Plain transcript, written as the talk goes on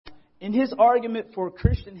In his argument for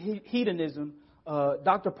Christian hedonism,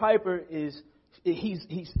 Dr. Piper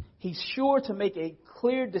he's sure to make a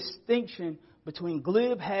clear distinction between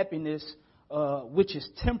glib happiness, which is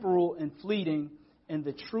temporal and fleeting, and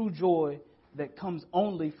the true joy that comes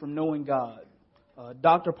only from knowing God.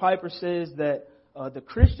 Dr. Piper says that the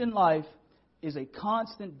Christian life is a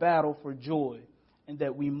constant battle for joy, and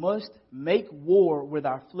that we must make war with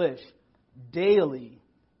our flesh daily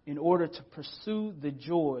in order to pursue the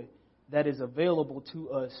joy that is available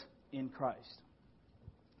to us in Christ.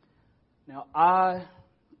 Now, I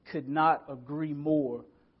could not agree more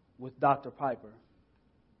with Dr. Piper.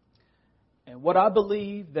 And what I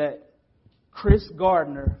believe that Chris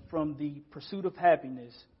Gardner from the Pursuit of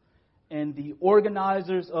Happiness and the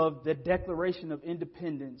organizers of the Declaration of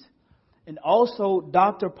Independence and also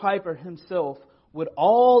Dr. Piper himself would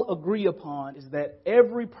all agree upon is that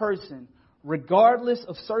every person, regardless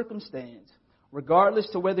of circumstance, regardless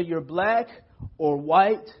to whether you're black or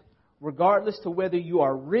white, regardless to whether you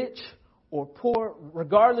are rich or poor,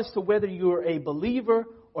 regardless to whether you're a believer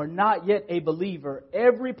or not yet a believer,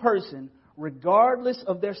 every person, regardless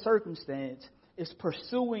of their circumstance, is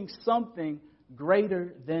pursuing something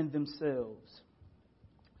greater than themselves.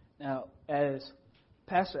 Now, as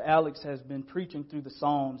Pastor Alex has been preaching through the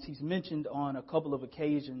Psalms, he's mentioned on a couple of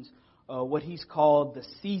occasions what he's called the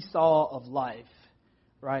seesaw of life,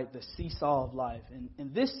 right? The seesaw of life.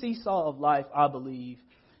 And this seesaw of life, I believe,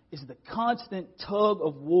 is the constant tug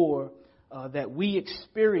of war that we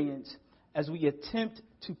experience as we attempt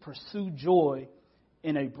to pursue joy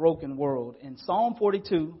in a broken world. And Psalm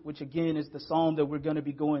 42, which again is the psalm that we're going to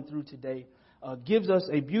be going through today, gives us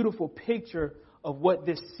a beautiful picture of what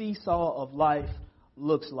this seesaw of life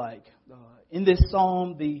looks like. In this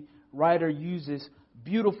psalm, the writer uses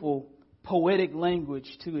beautiful poetic language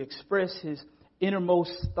to express his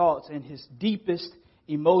innermost thoughts and his deepest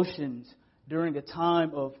emotions during a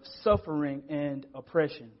time of suffering and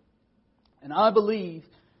oppression. And I believe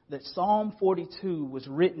that Psalm 42 was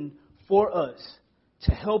written for us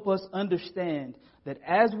to help us understand that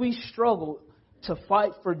as we struggle to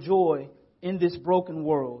fight for joy in this broken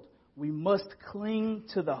world, we must cling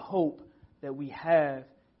to the hope that we have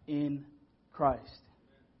in Christ.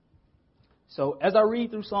 So as I read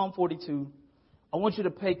through Psalm 42, I want you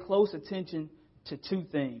to pay close attention to two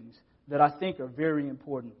things that I think are very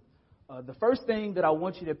important. The first thing that I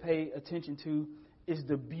want you to pay attention to is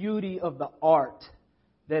the beauty of the art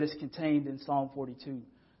that is contained in Psalm 42.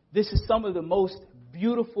 This is some of the most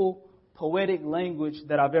beautiful poetic language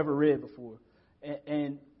that I've ever read before.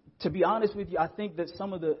 And to be honest with you, I think that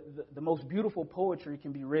some of the most beautiful poetry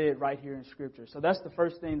can be read right here in Scripture. So that's the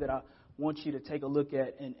first thing that I want you to take a look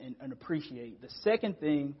at and appreciate. The second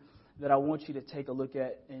thing that I want you to take a look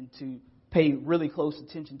at and to pay really close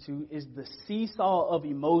attention to is the seesaw of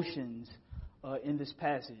emotions in this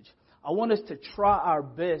passage. I want us to try our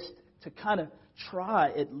best to kind of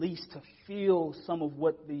try at least to feel some of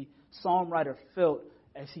what the psalm writer felt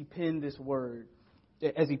as he penned this word.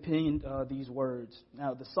 As he penned these words.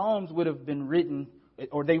 Now, the Psalms would have been written,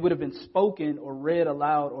 or they would have been spoken or read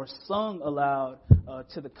aloud or sung aloud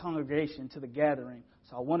to the congregation, to the gathering.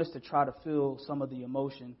 So I want us to try to feel some of the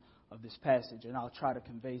emotion of this passage, and I'll try to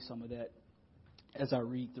convey some of that as I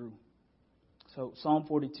read through. So Psalm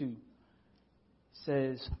 42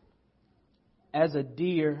 says, "As a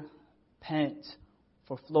deer pants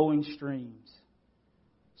for flowing streams,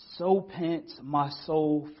 so pants my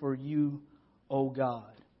soul for you, O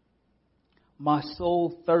God. My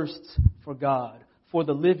soul thirsts for God, for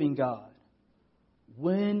the living God.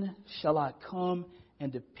 When shall I come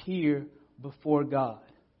and appear before God?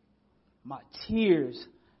 My tears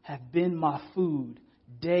have been my food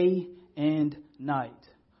day and night,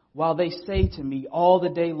 while they say to me all the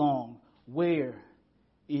day long, where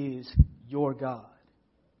is your God?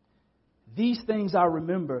 These things I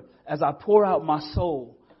remember as I pour out my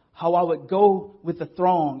soul, how I would go with the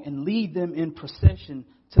throng and lead them in procession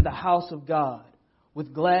to the house of God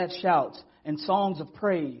with glad shouts and songs of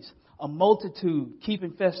praise, a multitude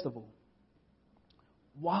keeping festival.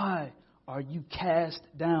 Why are you cast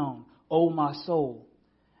down, O my soul?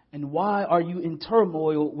 And why are you in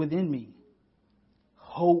turmoil within me?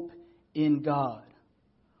 Hope in God,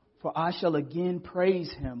 for I shall again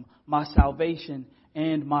praise Him, my salvation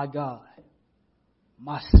and my God.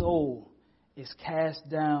 My soul is cast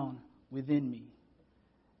down within me.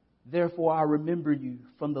 Therefore I remember you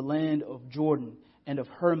from the land of Jordan and of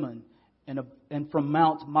Hermon and from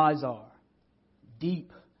Mount Mizar.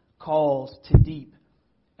 Deep calls to deep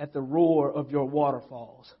at the roar of your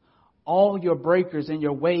waterfalls. All your breakers and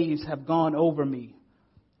your waves have gone over me.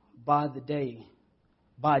 By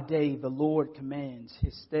By day the Lord commands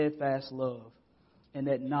his steadfast love, and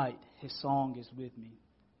at night his song is with me.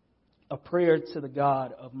 A prayer to the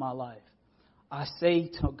God of my life. I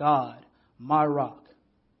say to God, my rock,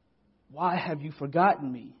 why have you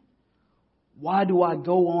forgotten me? Why do I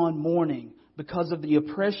go on mourning because of the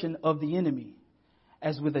oppression of the enemy?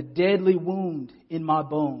 As with a deadly wound in my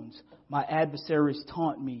bones, my adversaries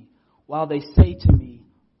taunt me, while they say to me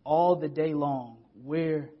all the day long,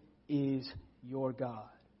 where is your God?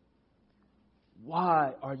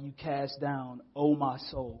 Why are you cast down, O my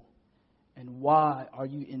soul? And why are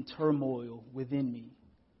you in turmoil within me?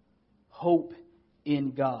 Hope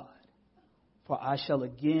in God, for I shall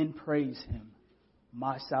again praise him,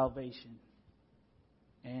 my salvation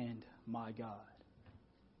and my God.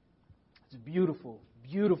 It's beautiful,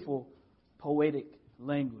 beautiful poetic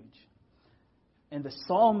language. And the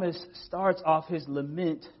psalmist starts off his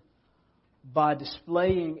lament by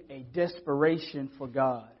displaying a desperation for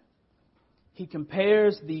God. He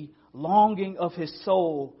compares the longing of his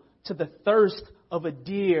soul to the thirst of a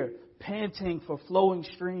deer panting for flowing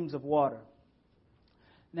streams of water.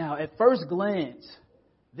 Now, at first glance,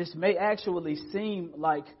 this may actually seem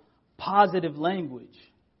like positive language.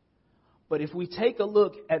 But if we take a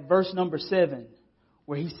look at verse number 7,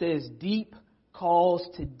 where he says, deep calls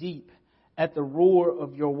to deep at the roar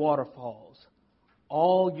of your waterfalls.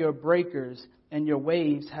 All your breakers and your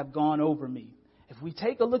waves have gone over me. If we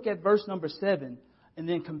take a look at verse number 7 and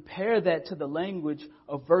then compare that to the language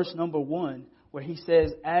of verse number 1, where he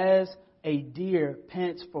says, as a deer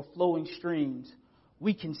pants for flowing streams,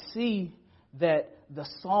 we can see that the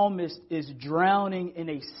psalmist is drowning in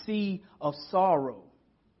a sea of sorrow.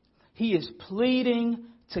 He is pleading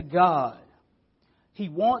to God. He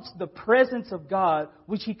wants the presence of God,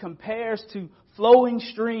 which he compares to flowing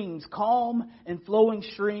streams, calm and flowing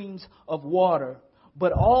streams of water.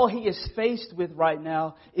 But all he is faced with right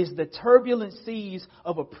now is the turbulent seas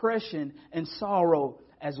of oppression and sorrow,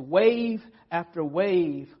 as wave after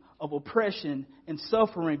wave of oppression and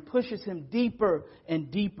suffering pushes him deeper and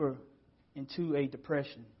deeper into a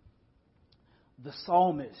depression. The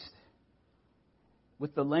psalmist,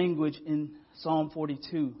 with the language in Psalm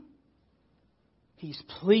 42, he's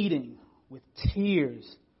pleading with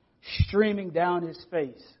tears streaming down his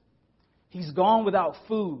face. He's gone without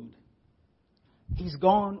food. He's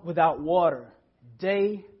gone without water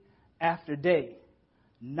day after day,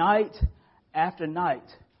 night after night,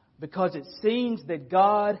 because it seems that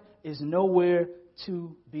God is nowhere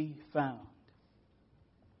to be found.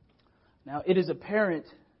 Now, it is apparent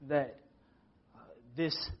that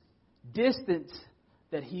this distance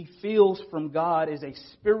that he feels from God is a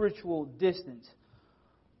spiritual distance.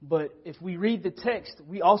 But if we read the text,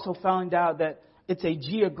 we also find out that it's a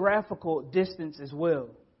geographical distance as well.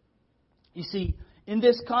 You see, in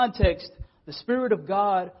this context, the Spirit of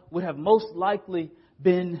God would have most likely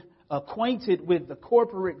been acquainted with the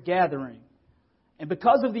corporate gathering. And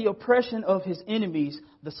because of the oppression of his enemies,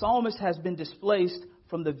 the psalmist has been displaced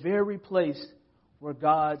from the very place where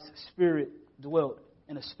God's Spirit dwelt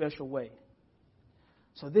in a special way.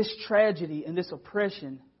 So this tragedy and this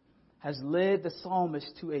oppression has led the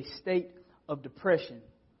psalmist to a state of depression.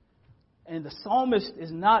 And the psalmist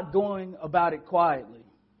is not going about it quietly.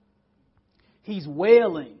 He's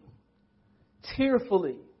wailing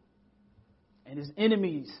tearfully. And his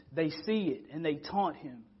enemies, they see it and they taunt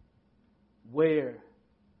him. Where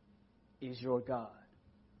is your God?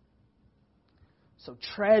 So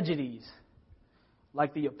tragedies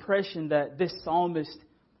like the oppression that this psalmist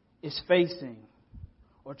is facing,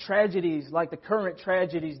 or tragedies like the current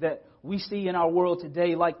tragedies that we see in our world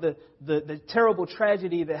today, like the terrible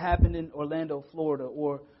tragedy that happened in Orlando, Florida,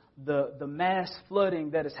 or the mass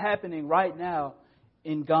flooding that is happening right now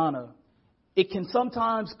in Ghana. It can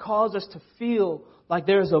sometimes cause us to feel like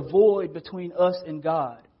there's a void between us and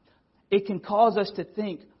God. It can cause us to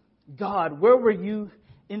think, God, where were you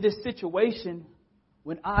in this situation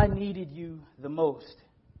when I needed you the most?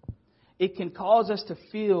 It can cause us to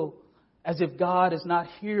feel as if God is not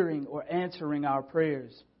hearing or answering our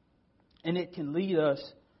prayers. And it can lead us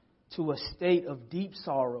to a state of deep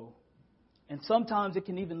sorrow. And sometimes it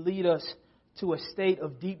can even lead us to a state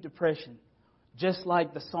of deep depression, just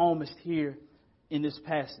like the psalmist here in this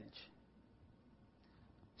passage.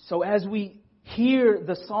 So as we hear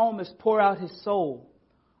the psalmist pour out his soul,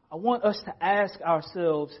 I want us to ask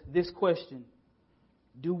ourselves this question.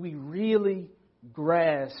 Do we really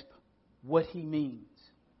grasp what he means?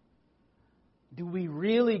 Do we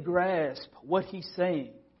really grasp what he's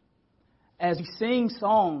saying? As we sing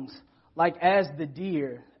songs like As the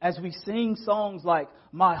Deer, as we sing songs like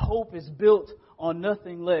My Hope is Built on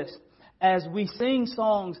Nothing Less, as we sing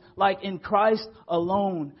songs like In Christ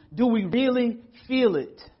Alone, do we really feel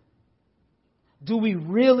it? Do we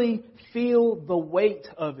really feel the weight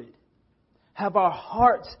of it? Have our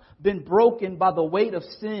hearts been broken by the weight of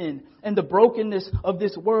sin and the brokenness of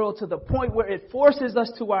this world to the point where it forces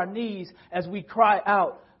us to our knees as we cry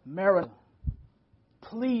out, Maranatha,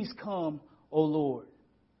 please come, O Lord.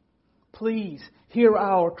 Please hear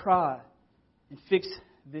our cry and fix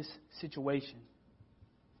this situation.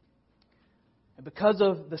 And because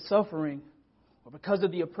of the suffering or because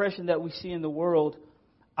of the oppression that we see in the world,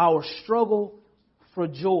 our struggle for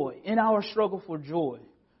joy, in our struggle for joy,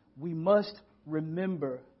 we must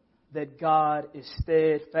remember that God is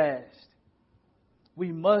steadfast.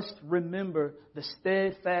 We must remember the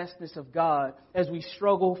steadfastness of God as we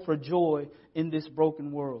struggle for joy in this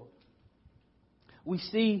broken world. We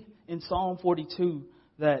see in Psalm 42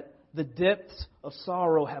 that the depths of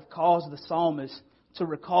sorrow have caused the psalmist to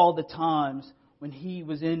recall the times when he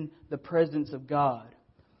was in the presence of God.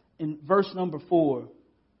 In verse number 4,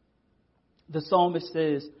 the psalmist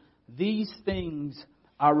says, "These things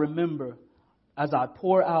I remember as I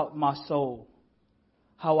pour out my soul,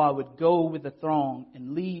 how I would go with the throng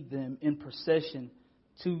and lead them in procession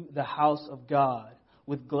to the house of God,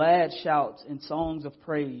 with glad shouts and songs of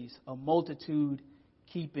praise, a multitude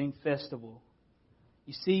keeping festival."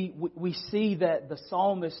 You see, we see that the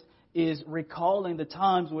psalmist is recalling the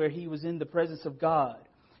times where he was in the presence of God.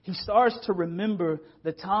 He starts to remember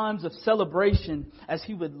the times of celebration as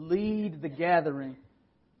he would lead the gathering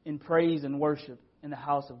in praise and worship in the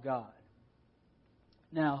house of God.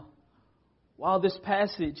 Now, while this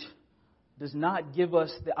passage does not give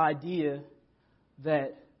us the idea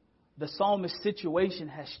that the psalmist's situation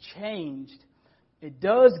has changed, it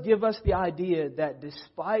does give us the idea that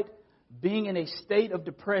despite being in a state of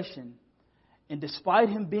depression and despite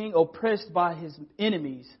him being oppressed by his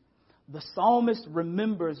enemies, the psalmist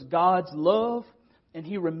remembers God's love and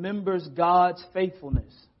he remembers God's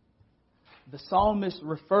faithfulness. The psalmist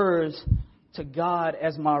refers to God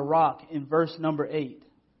as my rock in verse number 8.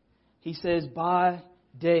 He says, "By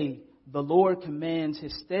day the Lord commands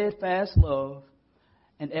His steadfast love,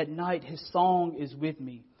 and at night His song is with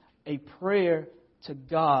me, a prayer to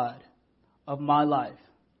God of my life."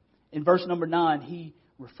 In verse number 9, he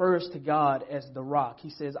refers to God as the rock. He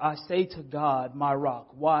says, "I say to God, my rock,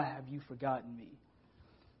 why have you forgotten me?"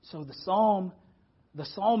 So the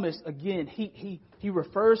psalmist, again, he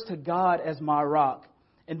refers to God as my rock.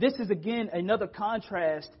 And this is, again, another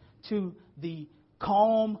contrast to the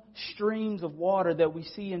calm streams of water that we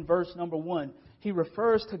see in verse number 1. He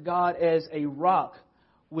refers to God as a rock,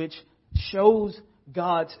 which shows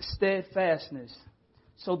God's steadfastness.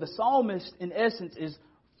 So the psalmist, in essence, is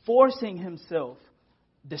forcing himself,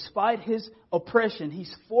 despite his oppression,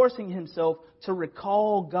 he's forcing himself to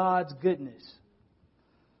recall God's goodness.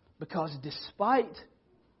 Because despite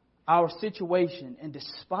our situation and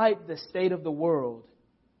despite the state of the world,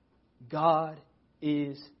 God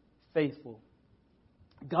is faithful.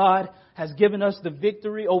 God has given us the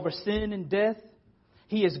victory over sin and death.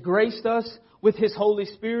 He has graced us with His Holy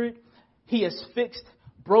Spirit. He has fixed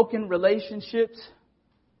broken relationships.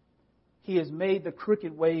 He has made the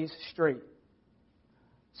crooked ways straight.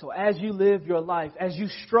 So as you live your life, as you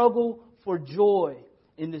struggle for joy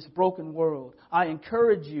in this broken world, I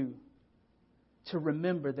encourage you to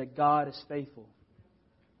remember that God is faithful.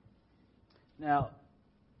 Now,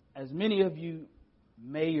 as many of you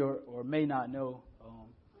may or may not know,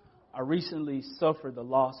 I recently suffered the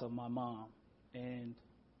loss of my mom. And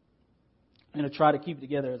I'm going to try to keep it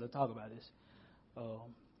together as I talk about this.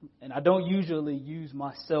 And I don't usually use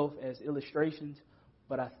myself as illustrations,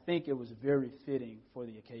 but I think it was very fitting for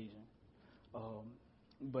the occasion.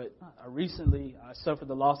 But I suffered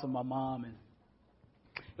the loss of my mom, and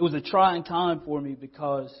it was a trying time for me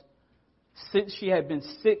because since she had been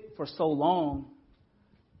sick for so long,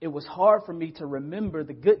 it was hard for me to remember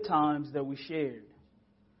the good times that we shared.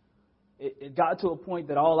 It got to a point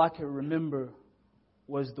that all I could remember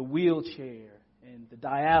was the wheelchair and the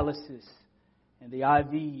dialysis and the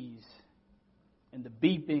IVs and the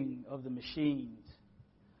beeping of the machines.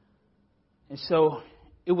 And so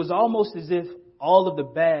it was almost as if all of the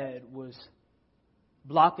bad was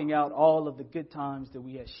blocking out all of the good times that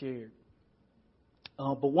we had shared.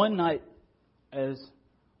 But one night, as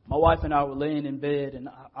my wife and I were laying in bed, and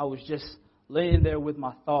I was just laying there with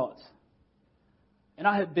my thoughts. And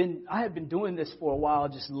I had been doing this for a while,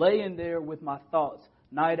 just laying there with my thoughts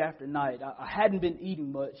night after night. I hadn't been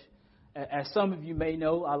eating much. As some of you may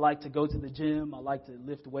know, I like to go to the gym. I like to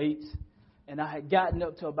lift weights. And I had gotten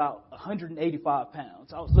up to about 185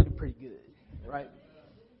 pounds. I was looking pretty good, right?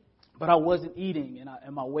 but I wasn't eating,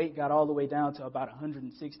 and my weight got all the way down to about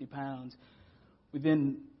 160 pounds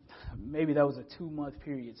within, maybe that was a 2-month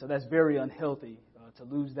period. So that's very unhealthy to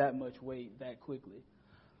lose that much weight that quickly.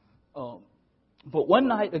 But one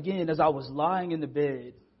night, again, as I was lying in the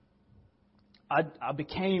bed, I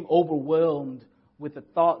became overwhelmed with the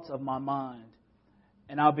thoughts of my mind.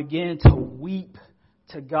 And I began to weep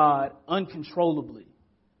to God uncontrollably.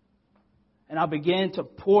 And I began to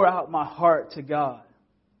pour out my heart to God.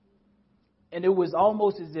 And it was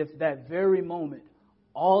almost as if that very moment,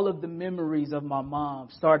 all of the memories of my mom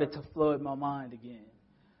started to flood my mind again.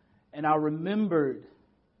 And I remembered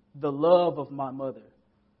the love of my mother.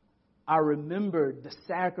 I remembered the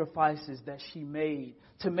sacrifices that she made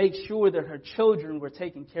to make sure that her children were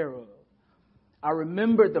taken care of. I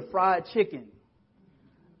remembered the fried chicken.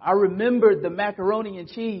 I remembered the macaroni and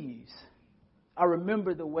cheese. I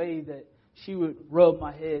remember the way that she would rub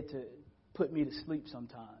my head to put me to sleep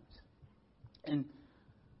sometimes. And,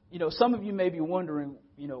 some of you may be wondering,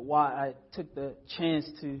 why I took the chance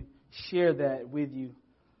to share that with you.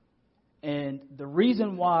 And the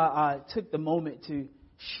reason why I took the moment to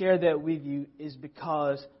share that with you is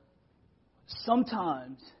because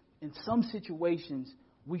sometimes, in some situations,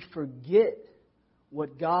 we forget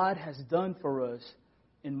what God has done for us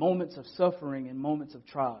in moments of suffering and moments of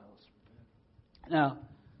trials. Now,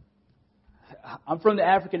 I'm from the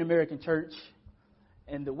African American church,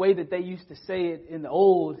 and the way that they used to say it in the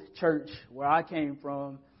old church where I came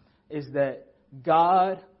from is that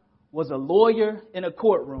God was a lawyer in a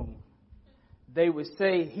courtroom. They would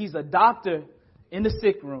say he's a doctor in the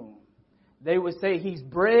sick room. They would say he's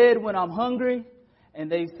bread when I'm hungry,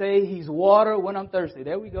 and they say he's water when I'm thirsty.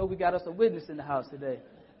 There we go. We got us a witness in the house today.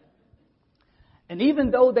 And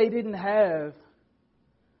even though they didn't have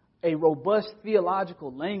a robust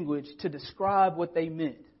theological language to describe what they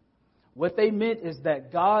meant is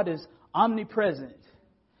that God is omnipresent.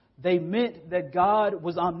 They meant that God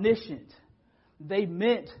was omniscient. They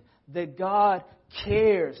meant that God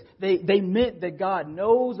cares. They meant that God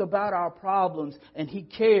knows about our problems and He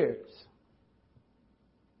cares.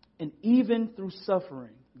 And even through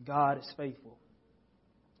suffering, God is faithful.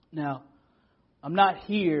 Now, I'm not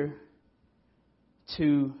here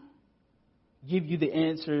to give you the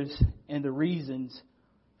answers and the reasons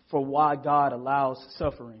for why God allows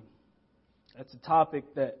suffering. That's a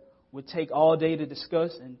topic that would take all day to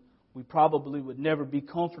discuss, and we probably would never be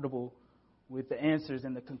comfortable with the answers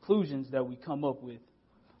and the conclusions that we come up with.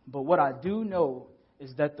 But what I do know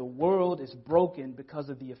is that the world is broken because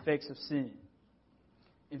of the effects of sin.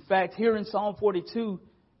 In fact, here in Psalm 42,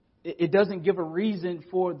 it doesn't give a reason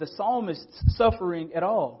for the psalmist's suffering at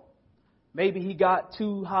all. Maybe he got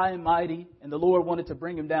too high and mighty, and the Lord wanted to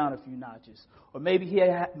bring him down a few notches. Or maybe he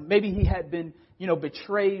had been,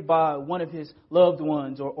 betrayed by one of his loved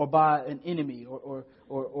ones, or by an enemy,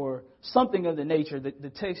 or something of the nature that the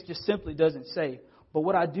text just simply doesn't say. But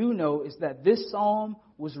what I do know is that this psalm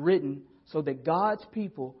was written so that God's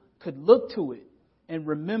people could look to it and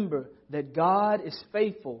remember that God is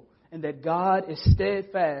faithful and that God is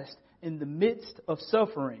steadfast in the midst of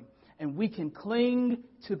suffering. And we can cling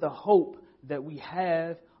to the hope that we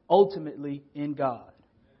have ultimately in God.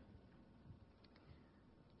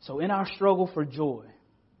 So in our struggle for joy,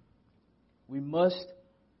 we must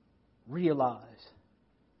realize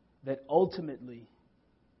that ultimately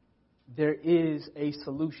there is a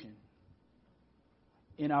solution.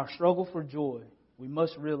 In our struggle for joy, we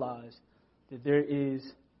must realize that there is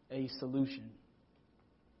a solution.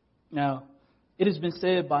 Now, it has been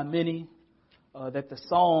said by many that the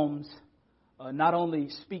Psalms not only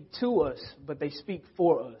speak to us, but they speak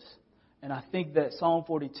for us. And I think that Psalm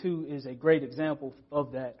 42 is a great example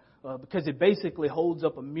of that because it basically holds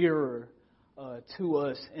up a mirror to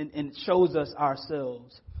us and shows us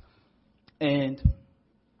ourselves. And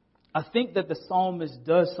I think that the psalmist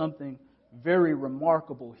does something very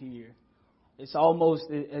remarkable here. It's almost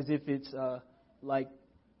as if it's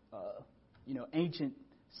ancient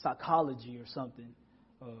psychology or something.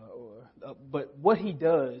 But what he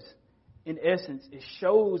does, in essence, it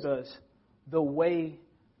shows us the way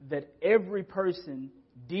that every person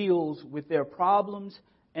deals with their problems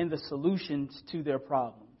and the solutions to their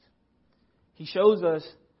problems. He shows us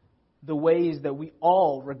the ways that we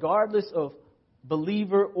all, regardless of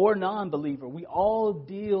believer or non-believer, we all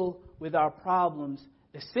deal with our problems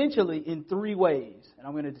essentially in three ways. And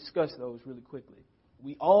I'm going to discuss those really quickly.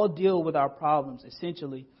 We all deal with our problems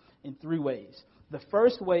essentially in three ways. The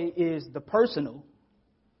first way is the personal.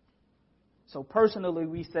 So personally,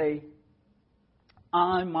 we say,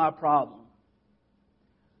 I'm my problem.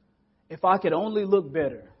 If I could only look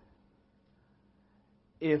better,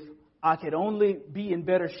 if I could only be in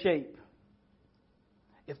better shape.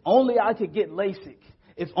 If only I could get LASIK.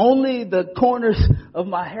 If only the corners of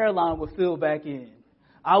my hairline would fill back in,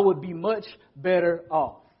 I would be much better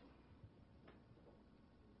off.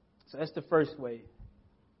 So that's the first way.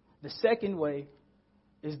 The second way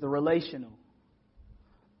is the relational.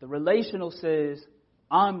 The relational says,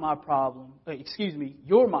 I'm my problem.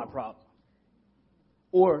 You're my problem.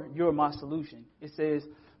 Or you're my solution. It says,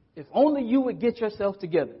 if only you would get yourself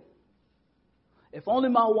together. If only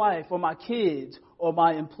my wife or my kids or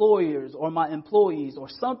my employers or my employees or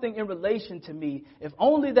something in relation to me, if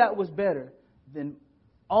only that was better, then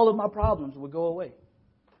all of my problems would go away.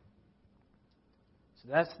 So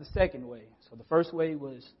that's the second way. So the first way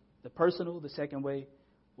was the personal. The second way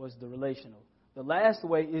was the relational. The last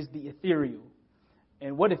way is the ethereal.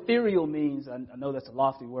 And what ethereal means, I know that's a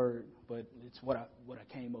lofty word, but it's what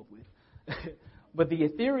I came up with. But the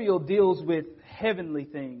ethereal deals with heavenly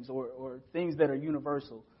things or things that are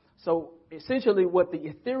universal. So essentially what the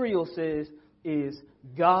ethereal says is,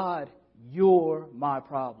 God, you're my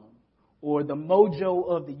problem. Or the mojo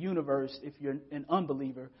of the universe, if you're an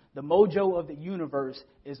unbeliever, the mojo of the universe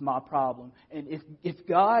is my problem. And if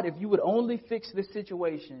God, if you would only fix this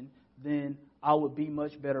situation, then I would be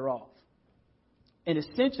much better off. And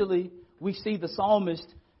essentially, we see the psalmist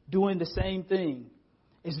doing the same thing.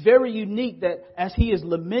 It's very unique that as he is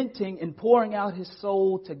lamenting and pouring out his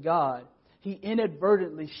soul to God, he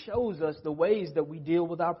inadvertently shows us the ways that we deal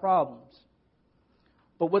with our problems.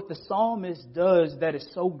 But what the psalmist does that is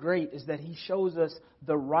so great is that he shows us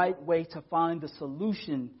the right way to find the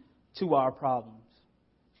solution to our problems.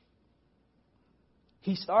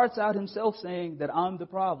 He starts out himself saying that I'm the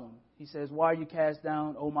problem. He says, why are you cast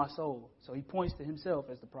down, O my soul? So he points to himself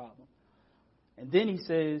as the problem. And then he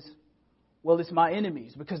says, well, it's my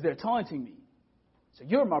enemies because they're taunting me. So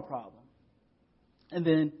you're my problem. And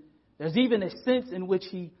then there's even a sense in which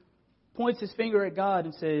he points his finger at God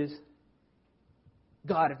and says,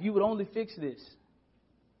 God, if you would only fix this,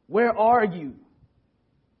 where are you?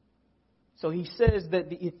 So he says that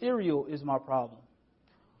the ethereal is my problem.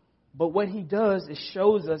 But what he does is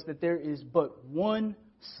shows us that there is but one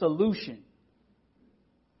solution.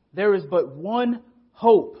 There is but one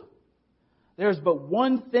hope. There's but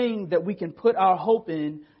one thing that we can put our hope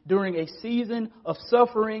in during a season of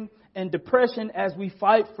suffering and depression as we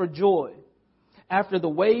fight for joy. After the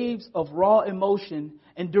waves of raw emotion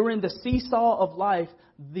and during the seesaw of life,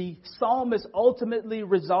 the psalmist ultimately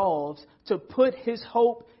resolves to put his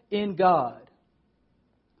hope in God.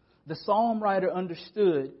 The psalm writer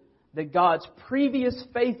understood that God's previous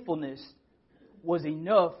faithfulness was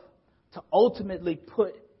enough to ultimately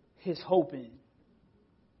put his hope in.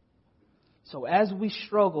 So as we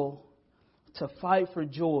struggle to fight for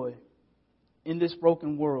joy in this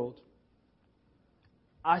broken world,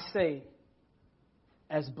 I say,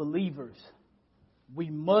 as believers, we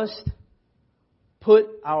must put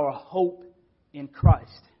our hope in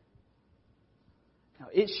Christ. Now,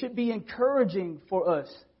 it should be encouraging for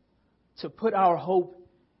us to put our hope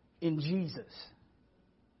in Jesus.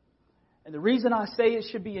 And the reason I say it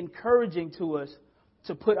should be encouraging to us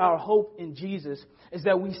to put our hope in Jesus is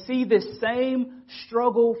that we see this same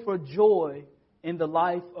struggle for joy in the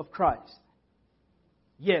life of Christ.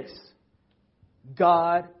 Yes,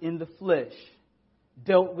 God in the flesh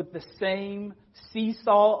dealt with the same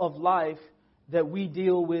seesaw of life that we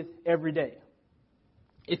deal with every day.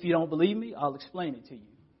 If you don't believe me, I'll explain it to you.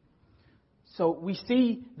 So we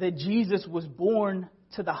see that Jesus was born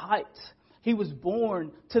to the heights. He was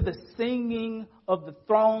born to the singing of the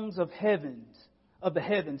throngs of the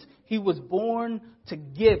heavens. He was born to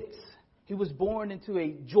gifts. He was born into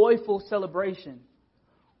a joyful celebration.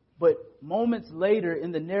 But moments later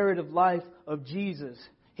in the narrative life of Jesus,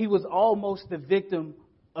 he was almost the victim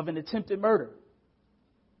of an attempted murder.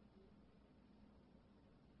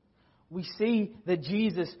 We see that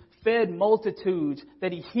Jesus fed multitudes,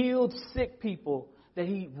 that he healed sick people, that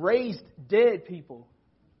he raised dead people.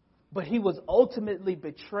 But he was ultimately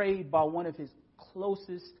betrayed by one of his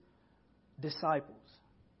closest disciples.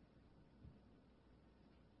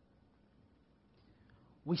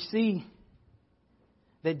 We see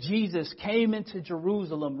that Jesus came into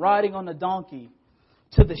Jerusalem riding on a donkey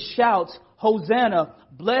to the shouts, Hosanna,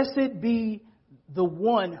 blessed be the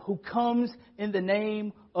one who comes in the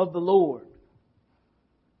name of the Lord.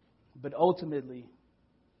 But ultimately,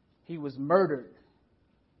 he was murdered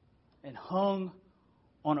and hung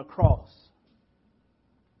on a cross.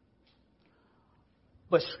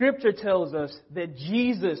 But Scripture tells us that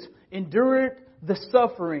Jesus endured the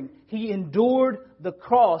suffering. He endured the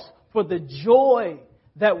cross for the joy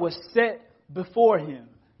that was set before him.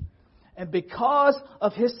 And because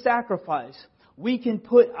of his sacrifice, we can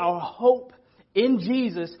put our hope in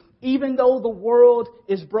Jesus, even though the world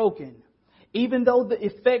is broken. Even though the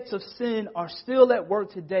effects of sin are still at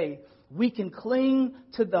work today, we can cling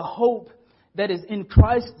to the hope that is in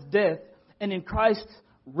Christ's death and in Christ's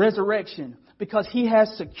resurrection, because he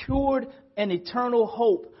has secured an eternal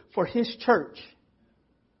hope for his church.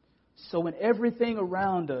 So when everything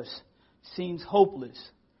around us seems hopeless,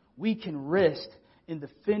 we can rest in the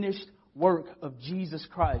finished work of Jesus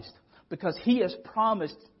Christ, because he has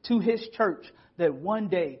promised to his church that one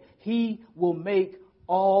day he will make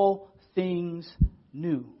all things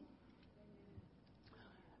new.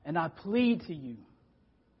 And I plead to you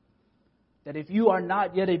that if you are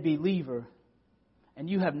not yet a believer and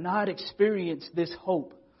you have not experienced this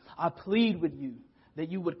hope, I plead with you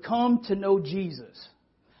that you would come to know Jesus,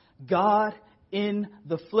 God in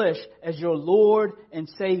the flesh, as your Lord and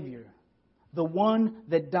Savior, the one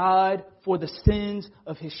that died for the sins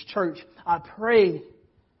of his church. I pray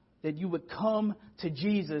that you would come to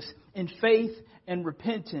Jesus in faith and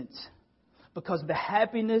repentance, because the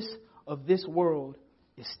happiness of this world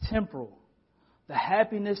is temporal. The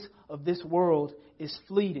happiness of this world is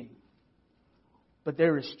fleeting. But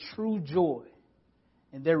there is true joy,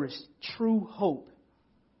 and there is true hope,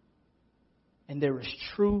 and there is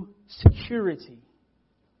true security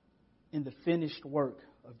in the finished work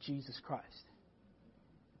of Jesus Christ.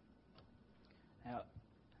 Now,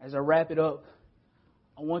 as I wrap it up,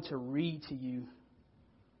 I want to read to you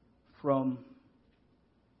from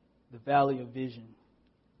the Valley of Vision.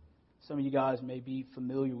 Some of you guys may be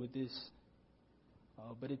familiar with this,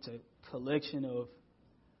 but it's a collection of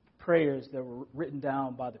prayers that were written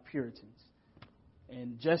down by the Puritans.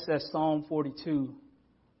 And just as Psalm 42,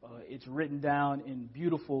 it's written down in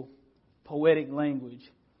beautiful poetic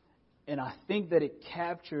language. And I think that it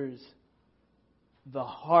captures the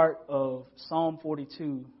heart of Psalm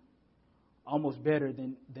 42 almost better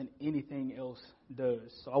than anything else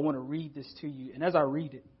does. So I want to read this to you. And as I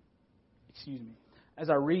read it,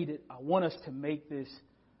 I want us to make this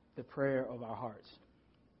the prayer of our hearts.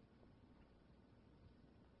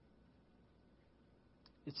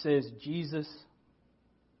 It says, Jesus,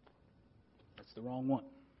 that's the wrong one.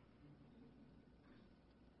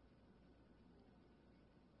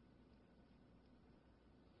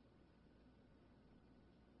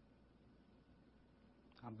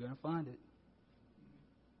 I'm going to find it.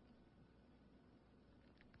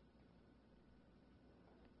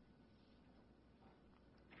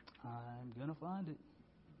 I'm going to find it.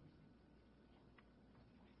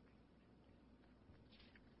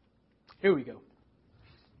 Here we go.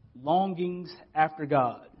 Longings after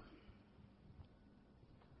God.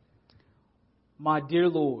 My dear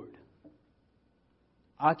Lord,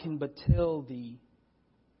 I can but tell thee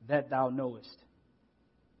that thou knowest.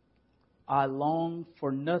 I long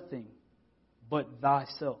for nothing but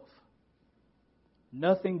thyself,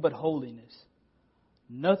 nothing but holiness,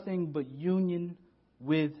 nothing but union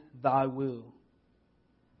with thy will.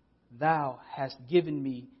 Thou hast given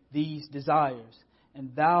me these desires,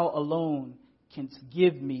 and thou alone canst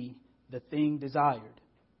give me the thing desired.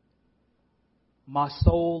 My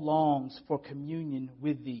soul longs for communion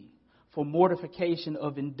with thee, for mortification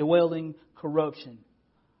of indwelling corruption,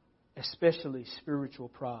 especially spiritual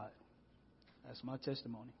pride. That's my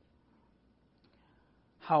testimony.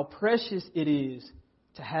 How precious it is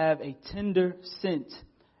to have a tender sense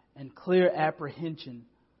and clear apprehension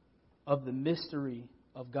of the mystery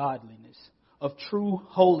of godliness, of true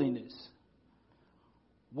holiness.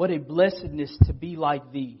 What a blessedness to be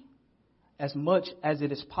like thee, as much as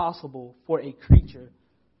it is possible for a creature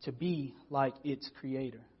to be like its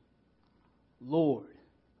creator. Lord,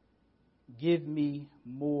 give me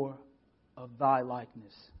more of thy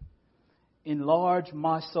likeness. Enlarge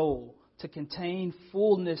my soul to contain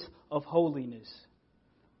fullness of holiness.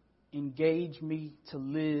 Engage me to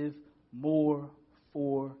live more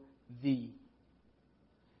for thee.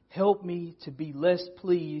 Help me to be less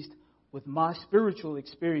pleased with my spiritual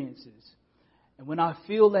experiences. And when I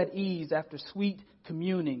feel at ease after sweet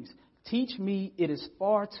communings, teach me it is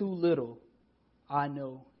far too little I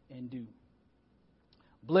know and do.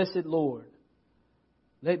 Blessed Lord,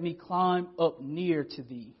 let me climb up near to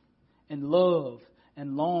thee and love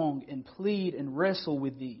and long and plead and wrestle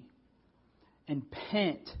with thee and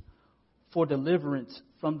pant for deliverance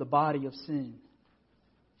from the body of sin.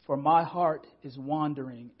 For my heart is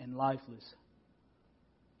wandering and lifeless,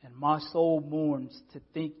 and my soul mourns to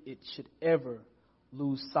think it should ever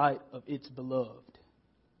lose sight of its beloved.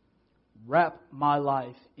 Wrap my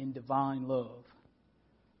life in divine love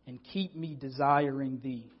and keep me desiring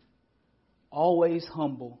thee, always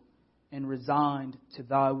humble and resigned to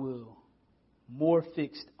thy will. more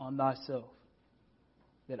fixed on thyself,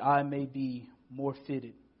 that I may be more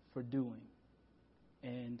fitted for doing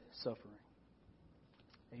and suffering.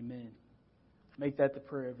 Amen. Make that the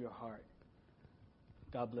prayer of your heart.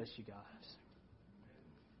 God bless you guys.